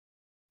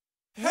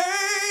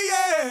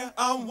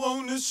I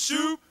wanna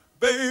shoot,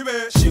 baby.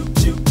 Shoot,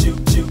 shoot,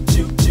 shoot, shoot,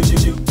 shoot, shoot,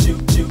 shoot, shoot,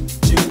 shoot,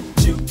 shoot,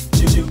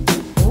 shoot, shoot,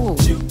 Ooh.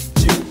 shoot,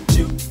 shoot,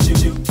 shoot, shoot,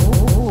 shoot,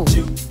 Ooh.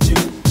 shoot,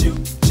 shoot, shoot,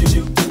 shoot,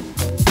 shoot.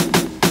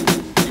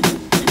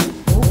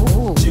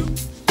 Ooh.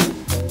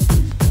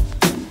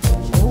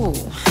 Ooh.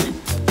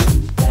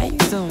 How you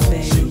doing,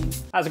 baby?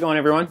 How's it going,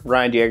 everyone?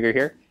 Ryan Dieger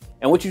here.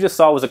 And what you just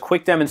saw was a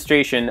quick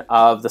demonstration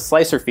of the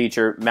slicer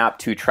feature mapped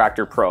to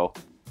Traktor Pro.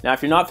 Now,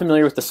 if you're not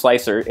familiar with the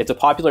slicer, it's a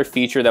popular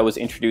feature that was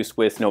introduced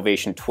with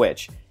Novation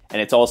Twitch.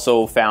 And it's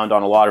also found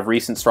on a lot of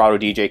recent Serato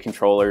DJ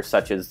controllers,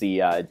 such as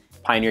the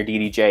Pioneer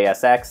DDJ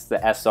SX, the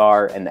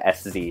SR, and the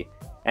SZ. And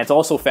it's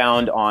also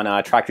found on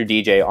Traktor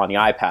DJ on the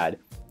iPad.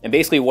 And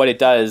basically what it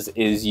does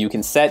is you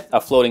can set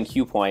a floating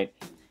cue point,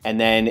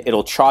 and then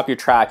it'll chop your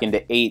track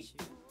into eight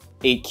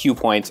cue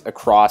points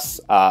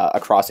across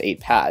 8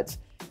 pads.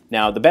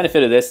 Now, the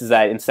benefit of this is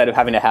that instead of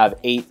having to have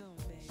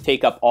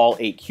take up all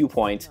 8 cue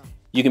points,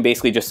 you can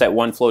basically just set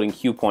one floating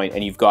cue point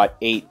and you've got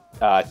 8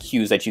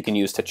 cues that you can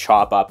use to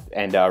chop up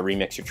and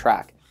remix your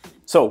track.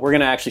 So we're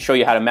gonna actually show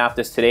you how to map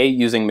this today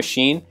using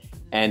Machine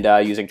and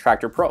using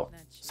Traktor Pro.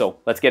 So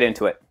let's get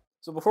into it.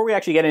 So before we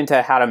actually get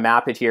into how to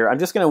map it here, I'm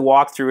just gonna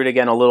walk through it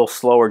again a little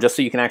slower just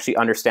so you can actually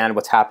understand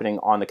what's happening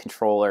on the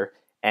controller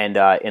and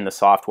in the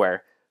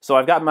software. So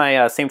I've got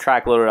my same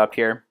track loaded up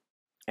here.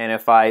 And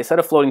if I set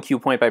a floating cue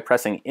point by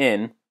pressing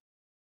in,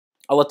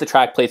 I'll let the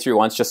track play through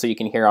once just so you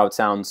can hear how it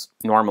sounds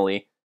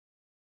normally.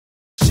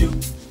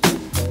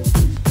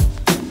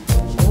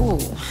 Ooh.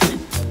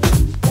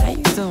 How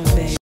you doing,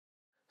 baby?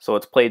 So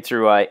it's played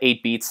through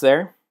 8 beats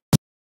there.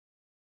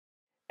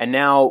 And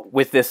now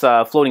with this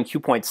floating cue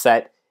point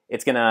set,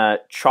 it's gonna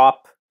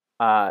chop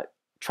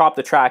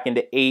the track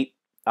into 8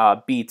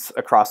 beats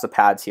across the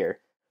pads here.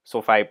 So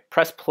if I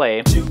press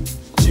play,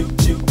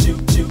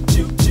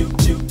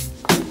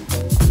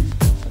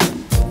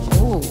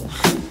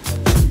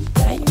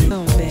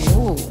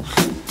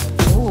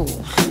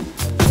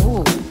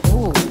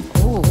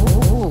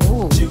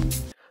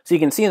 so you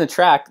can see in the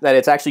track that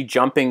it's actually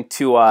jumping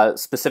to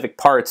specific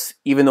parts,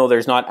 even though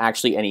there's not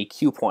actually any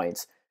cue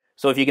points.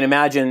 So if you can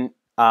imagine,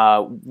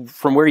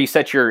 from where you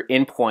set your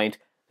in point,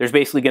 there's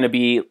basically going to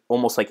be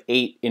almost like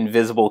 8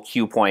 invisible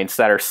cue points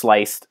that are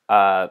sliced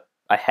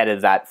ahead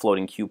of that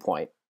floating cue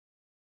point.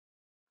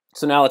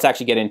 So now let's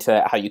actually get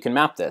into how you can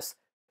map this.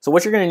 So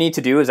what you're going to need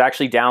to do is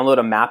actually download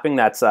a mapping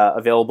that's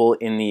available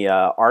in the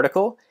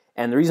article.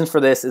 And the reason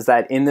for this is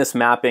that in this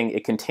mapping,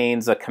 it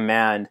contains a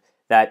command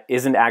that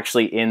isn't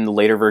actually in the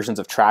later versions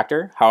of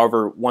Traktor.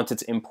 However, once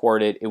it's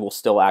imported, it will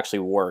still actually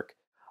work.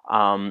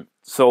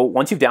 So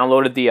once you've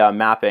downloaded the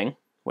mapping,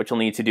 what you'll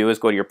need to do is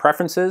go to your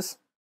preferences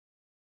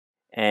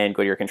and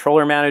go to your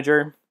controller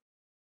manager,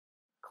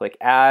 click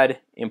add,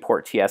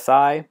 import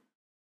TSI,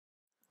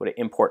 go to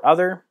import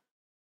other,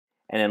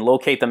 and then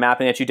locate the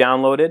mapping that you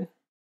downloaded.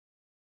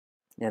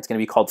 And it's going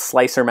to be called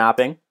slicer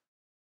mapping.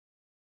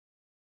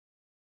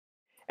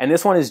 And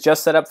this one is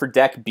just set up for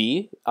deck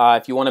B.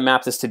 If you want to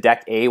map this to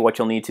deck A, what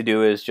you'll need to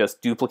do is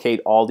just duplicate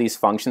all these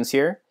functions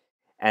here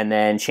and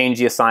then change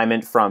the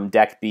assignment from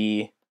deck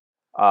B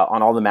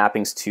on all the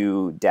mappings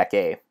to deck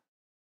A.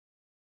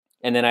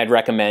 And then I'd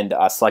recommend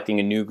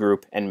selecting a new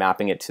group and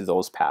mapping it to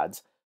those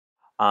pads.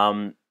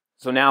 So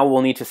now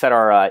we'll need to set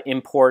our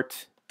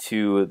import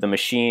to the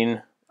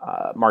Machine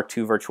Mark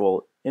II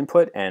virtual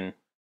input and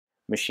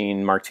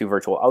Machine Mark II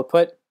virtual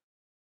output.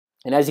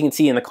 And as you can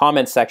see in the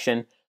comments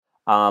section,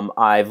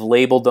 I've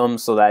labeled them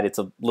so that it's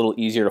a little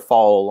easier to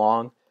follow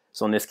along.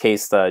 So in this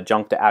case, the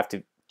jump to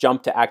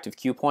active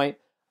cue point,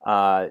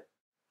 it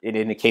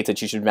indicates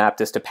that you should map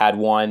this to pad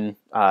 1,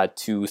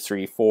 2,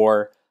 3,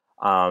 4,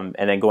 and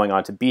then going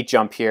on to beat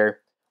jump here,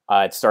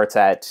 it starts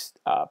at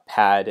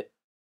pad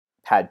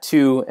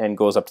 2 and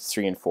goes up to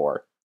 3 and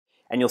 4.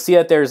 And you'll see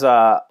that there's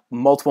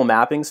multiple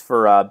mappings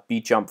for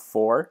beat jump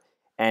 4,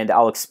 and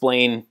I'll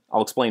explain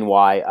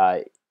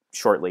why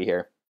shortly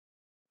here.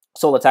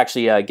 So let's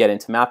actually get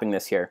into mapping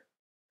this here.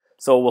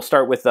 So we'll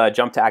start with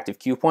jump to active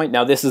cue point.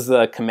 Now this is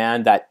the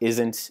command that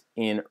isn't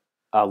in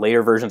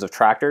later versions of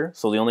Traktor.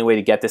 So the only way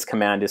to get this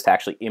command is to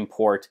actually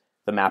import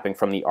the mapping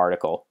from the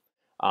article.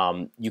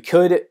 You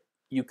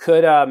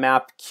could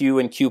map cue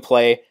and cue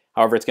play.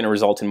 However, it's going to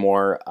result in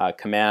more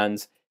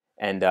commands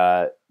and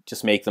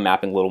just make the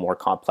mapping a little more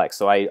complex.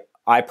 So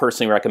I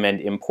personally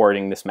recommend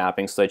importing this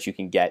mapping so that you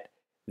can get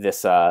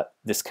this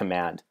this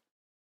command.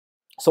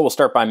 So we'll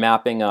start by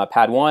mapping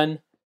pad 1.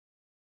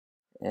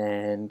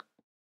 And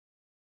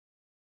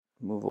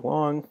move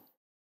along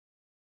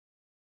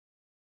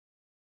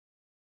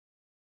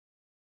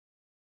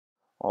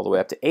all the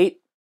way up to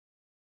 8.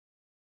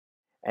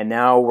 And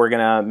now we're going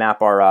to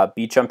map our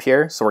beat jump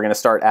here. So we're going to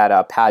start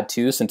at pad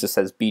 2 since it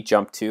says beat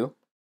jump 2.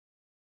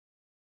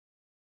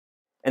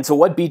 And so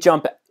what beat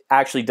jump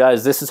actually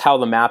does, this is how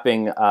the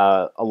mapping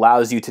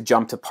allows you to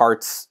jump to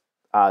parts,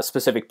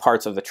 specific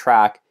parts of the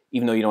track,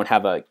 even though you don't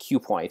have a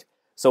cue point.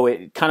 So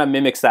it kind of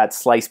mimics that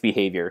slice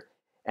behavior.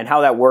 And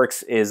how that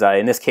works is,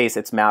 in this case,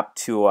 it's mapped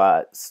to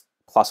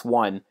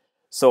 +1.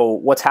 So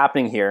what's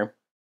happening here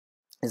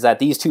is that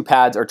these two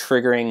pads are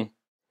triggering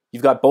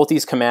you've got both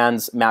these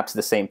commands mapped to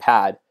the same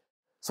pad.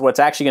 So what it's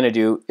actually going to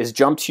do is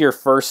jump to your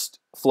first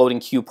floating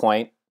cue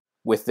point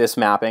with this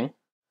mapping,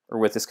 or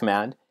with this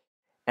command,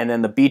 and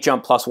then the beat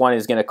jump +1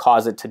 is going to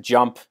cause it to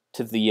jump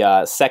to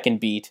the second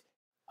beat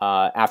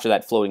after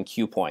that floating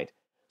cue point.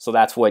 So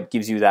that's what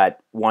gives you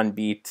that 1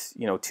 beat,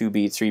 2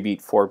 beat, 3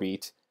 beat, 4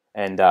 beat,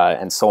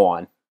 and so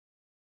on.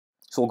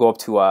 So we'll go up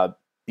to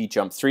beat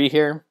jump 3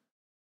 here.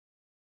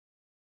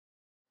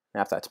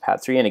 Map that to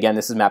pad 3, and again,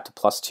 this is mapped to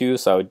 +2,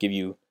 so I would give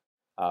you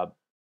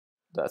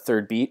the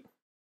third beat.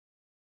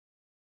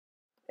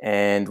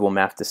 And we'll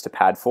map this to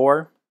pad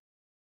 4.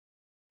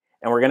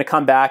 And we're going to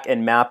come back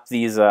and map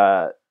these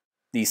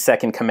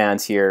second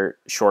commands here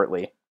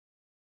shortly.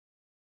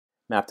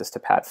 Map this to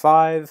pad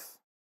 5,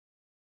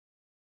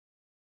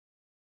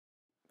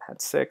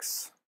 pad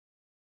 6,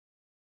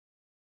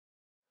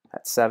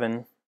 pad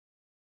 7,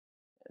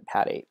 and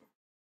pad 8.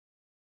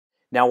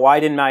 Now,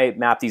 why didn't I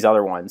map these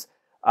other ones?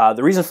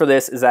 The reason for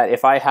this is that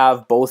if I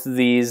have both of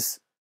these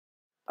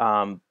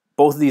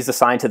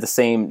assigned to the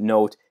same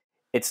note,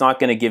 it's not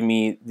going to give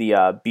me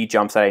the beat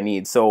jumps that I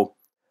need. So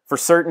for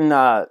certain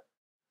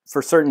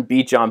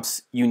beat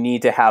jumps, you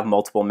need to have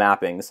multiple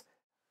mappings.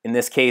 In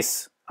this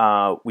case,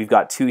 we've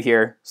got 2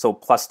 here, so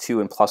 +2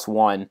 and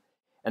 +1.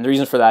 And the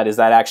reason for that is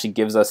that actually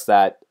gives us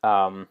that,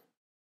 from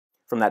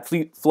that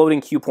floating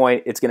cue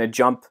point, it's going to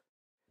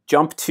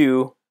jump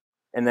 2,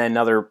 and then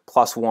another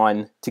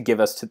 +1 to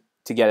get us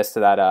to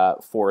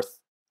that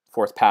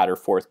fourth pad or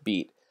fourth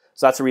beat.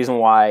 So that's the reason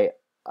why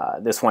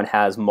this one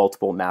has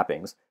multiple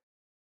mappings.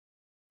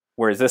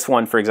 Whereas this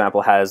one, for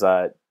example, has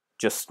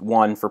just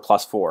 1 for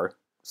 +4.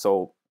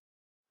 So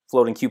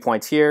floating cue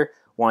points here,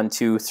 1,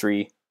 2,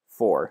 3,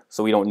 4.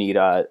 So we don't need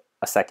a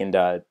second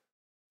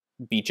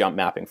beat jump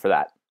mapping for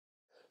that.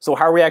 So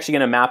how are we actually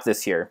going to map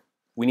this here?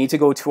 We need to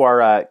go to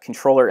our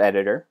controller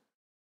editor,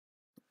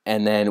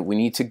 and then we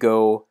need to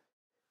go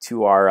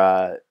to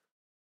our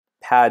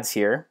pads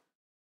here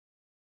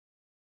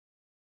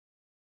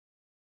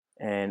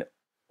and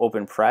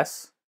open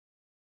press.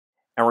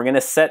 And we're going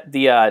to set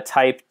the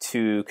type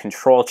to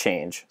control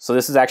change. So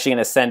this is actually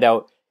going to send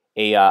out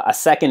a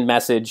second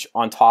message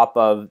on top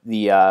of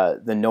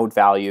the note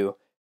value,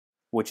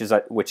 which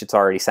it's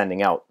already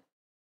sending out.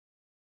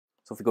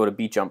 So if we go to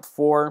beat jump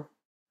 4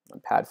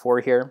 on pad 4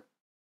 here,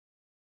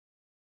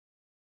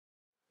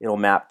 it'll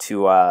map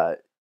to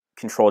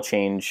control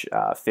change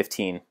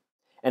 15.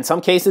 In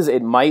some cases,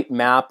 it might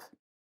map.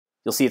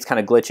 You'll see it's kind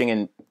of glitching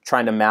and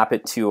trying to map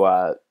it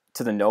to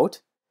the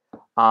note.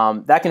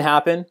 That can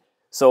happen.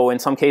 So in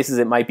some cases,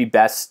 it might be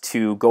best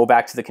to go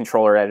back to the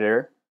controller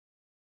editor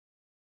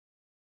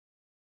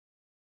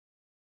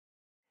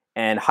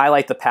and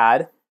highlight the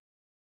pad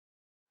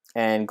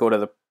and go to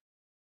the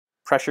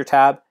pressure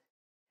tab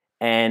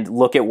and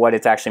look at what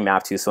it's actually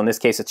mapped to. So in this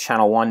case, it's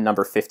channel 1,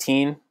 number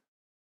 15.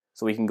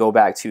 So we can go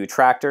back to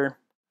Traktor.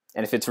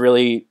 And if it's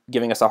really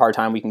giving us a hard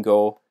time, we can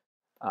go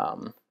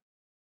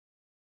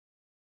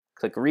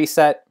click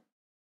reset.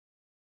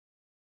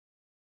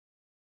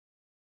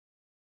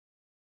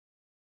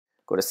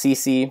 Go to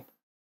CC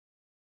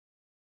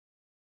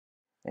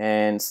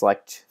and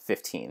select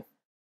 15.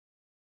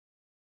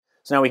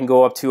 So now we can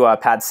go up to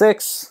pad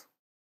 6,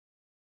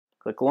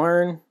 click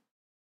learn.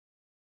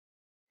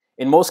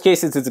 In most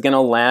cases, it's going to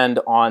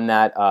land on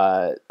that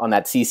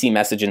CC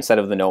message instead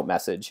of the note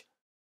message.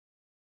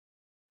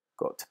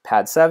 Go to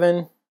pad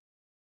 7,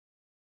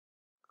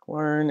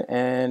 learn,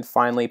 and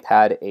finally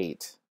pad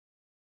 8.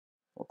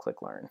 We'll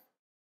click learn.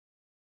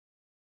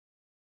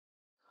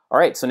 All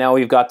right, so now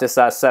we've got this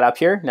set up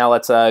here. Now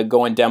let's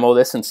go and demo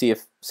this and see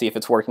if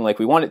it's working like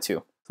we want it to.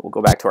 So we'll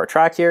go back to our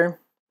track here,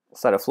 we'll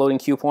set a floating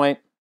cue point.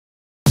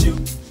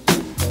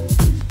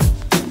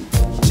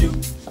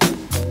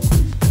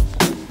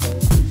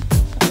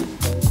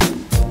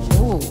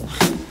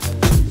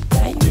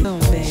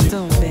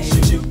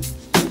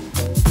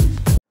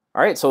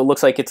 All right, so it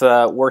looks like it's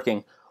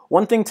working.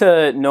 One thing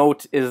to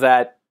note is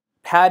that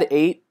pad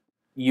 8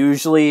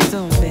 usually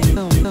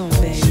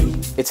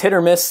it's hit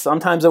or miss.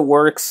 Sometimes it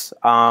works,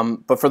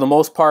 but for the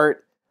most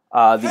part,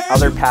 the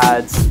other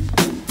pads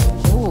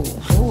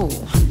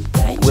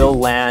will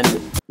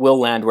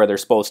land where they're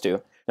supposed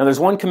to. Now, there's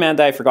one command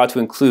that I forgot to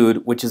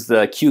include, which is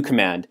the cue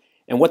command.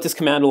 And what this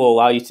command will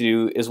allow you to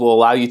do is will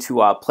allow you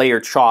to play your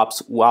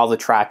chops while the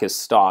track is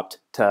stopped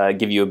to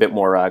give you a bit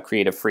more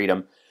creative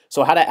freedom.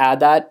 So how to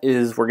add that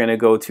is we're going to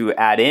go to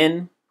Add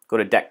In, go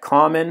to Deck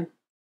Common,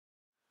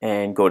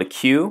 and go to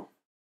Cue.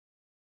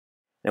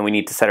 Then we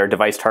need to set our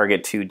device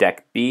target to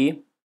Deck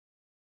B.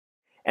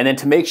 And then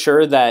to make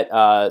sure that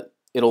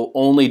it'll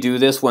only do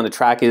this when the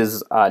track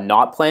is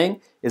not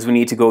playing, is we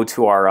need to go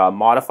to our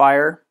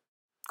modifier,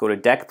 go to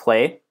Deck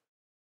Play,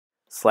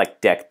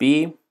 select Deck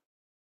B,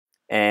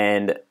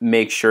 and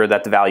make sure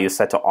that the value is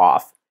set to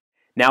off.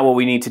 Now what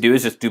we need to do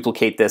is just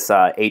duplicate this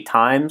 8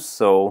 times.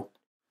 So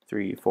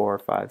 3, 4,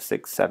 5,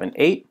 6, 7,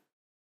 8.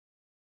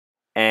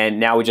 And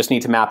now we just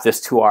need to map this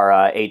to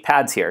our 8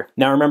 pads here.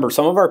 Now remember,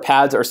 some of our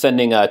pads are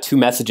sending 2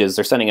 messages.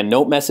 They're sending a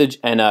note message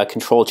and a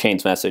control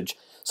change message.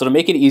 So to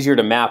make it easier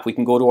to map, we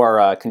can go to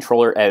our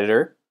controller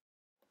editor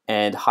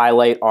and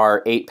highlight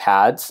our 8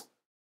 pads.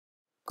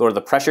 Go to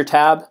the pressure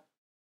tab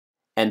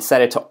and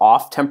set it to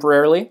off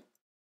temporarily.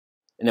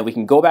 And then we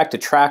can go back to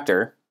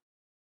Traktor,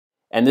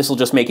 and this will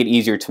just make it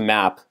easier to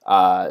map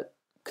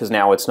because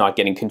now it's not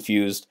getting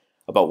confused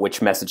about which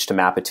message to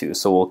map it to.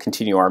 So we'll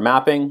continue our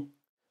mapping,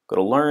 go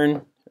to Learn,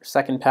 our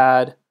second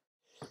pad,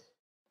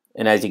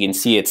 and as you can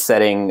see, it's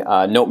setting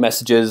note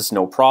messages,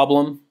 no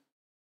problem.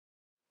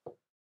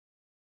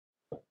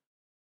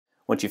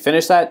 Once you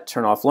finish that,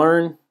 turn off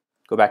Learn,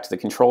 go back to the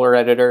controller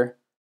editor,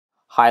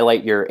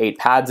 highlight your 8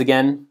 pads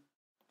again,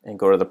 and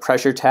go to the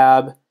pressure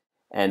tab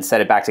and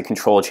set it back to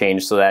control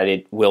change so that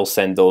it will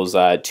send those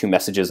 2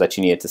 messages that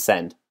you need it to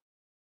send.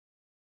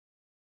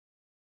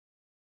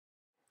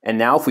 And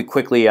now if we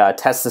quickly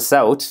test this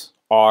out,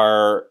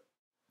 our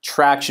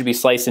track should be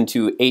sliced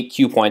into 8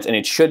 cue points, and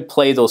it should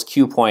play those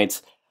cue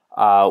points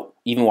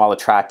even while the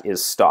track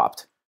is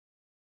stopped.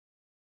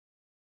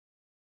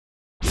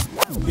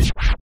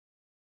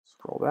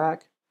 Scroll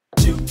back.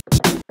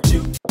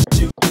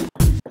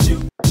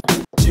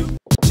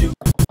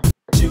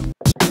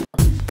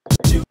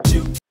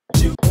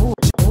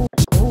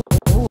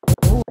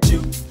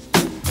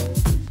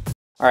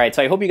 Alright,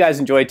 so I hope you guys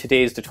enjoyed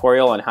today's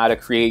tutorial on how to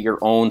create your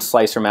own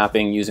slicer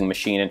mapping using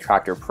Machine and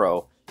Traktor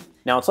Pro.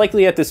 Now it's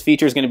likely that this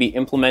feature is going to be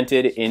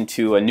implemented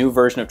into a new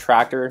version of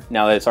Traktor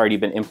now that it's already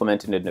been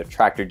implemented into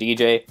Traktor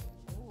DJ,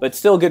 but it's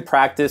still good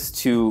practice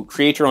to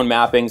create your own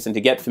mappings and to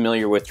get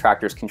familiar with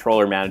Traktor's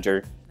controller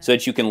manager so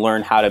that you can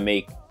learn how to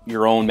make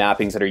your own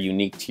mappings that are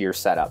unique to your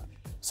setup.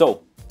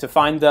 So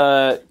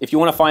if you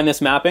want to find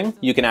this mapping,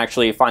 you can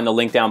actually find the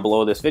link down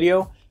below this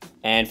video.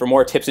 And for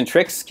more tips and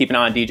tricks, keep an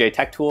eye on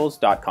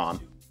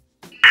djtechtools.com.